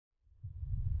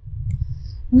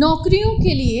नौकरियों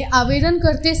के लिए आवेदन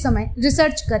करते समय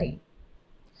रिसर्च करें।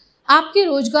 आपके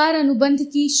रोजगार अनुबंध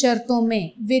की शर्तों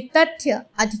में वे तथ्य,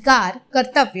 अधिकार,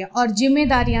 कर्तव्य और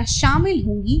जिम्मेदारियां शामिल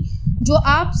होंगी जो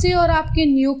आपसे और आपके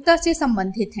नियोक्ता से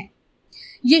संबंधित हैं।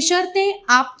 ये शर्तें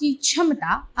आपकी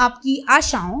क्षमता, आपकी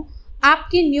आशाओं,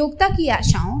 आपके नियोक्ता की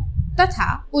आशाओं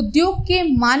तथा उद्योग के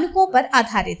मानकों पर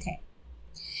आधारित है।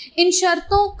 इन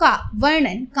शर्तों का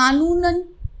वर्णन कानूनन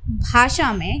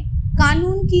भाषा में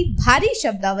कानून की भारी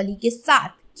शब्दावली के साथ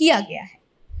किया गया है,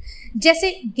 जैसे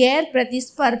गैर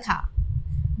प्रतिस्पर्धा,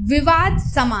 विवाद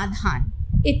समाधान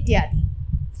इत्यादि।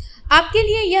 आपके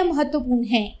लिए यह महत्वपूर्ण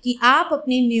है कि आप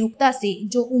अपने नियोक्ता से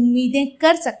जो उम्मीदें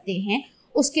कर सकते हैं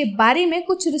उसके बारे में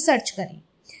कुछ रिसर्च करें।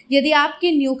 यदि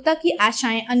आपके नियोक्ता की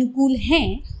आशाएं अनुकूल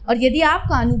हैं और यदि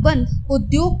आपका अनुबंध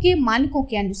उद्योग के मानकों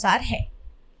के अनुसार है।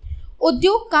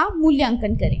 उद्योग का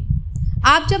मूल्यांकन करें।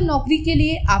 आप जब नौकरी के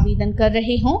लिए आवेदन कर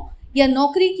रहे हों या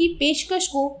नौकरी की पेशकश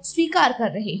को स्वीकार कर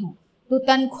रहे हों तो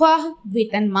तनख्वाह,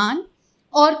 वेतनमान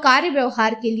और कार्य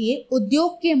व्यवहार के लिए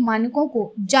उद्योग के मानकों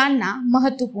को जानना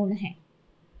महत्वपूर्ण है।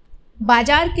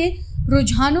 बाजार के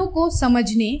रुझानों को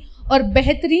समझने और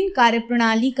बेहतरीन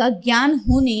कार्यप्रणाली का ज्ञान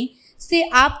होने से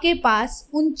आपके पास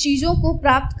उन चीज़ों को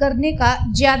प्राप्त करने का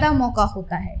ज़्यादा मौका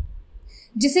होता है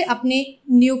जिसे अपने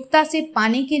नियोक्ता से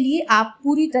पाने के लिए आप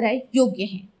पूरी तरह योग्य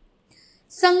हैं।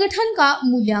 संगठन का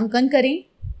मूल्यांकन करें।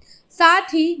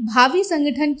 साथ ही भावी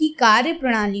संगठन की कार्य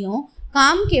प्रणालियों,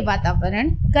 काम के वातावरण,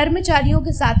 कर्मचारियों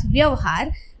के साथ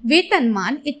व्यवहार,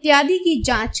 वेतनमान इत्यादि की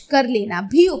जांच कर लेना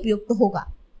भी उपयुक्त होगा।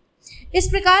 इस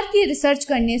प्रकार की रिसर्च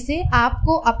करने से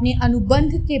आपको अपने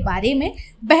अनुबंध के बारे में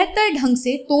बेहतर ढंग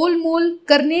से तोल मोल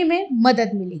करने में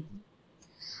मदद मिलेगी।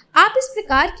 आप इस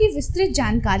प्रकार की विस्तृत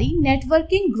जानकारी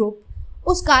नेटवर्किंग ग्रुप,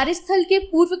 उस कार्यस्थल के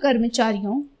पूर्व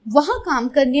कर्मचारियों, वहां काम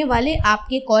करने वाले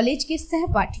आपके कॉलेज के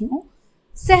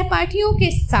सहपाठियों के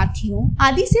साथियों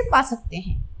आदि से पा सकते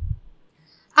हैं।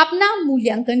 अपना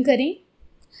मूल्यांकन करें।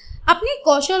 अपने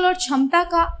कौशल और क्षमता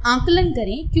का आकलन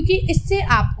करें क्योंकि इससे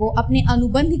आपको अपने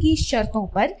अनुबंध की शर्तों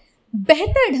पर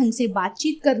बेहतर ढंग से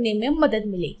बातचीत करने में मदद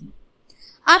मिलेगी।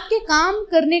 आपके काम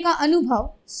करने का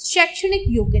अनुभव, शैक्षणिक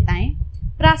योग्यताएं,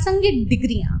 प्रासंगिक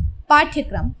डिग्रियां,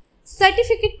 पाठ्यक्रम,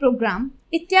 सर्टिफिकेट प्रोग्राम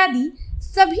इत्यादि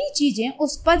सभी चीजें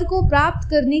उस पद को प्राप्त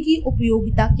करने की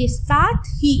उपयोगिता के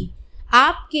साथ ही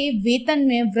आपके वेतन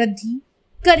में वृद्धि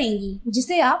करेंगी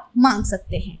जिसे आप मांग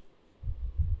सकते हैं।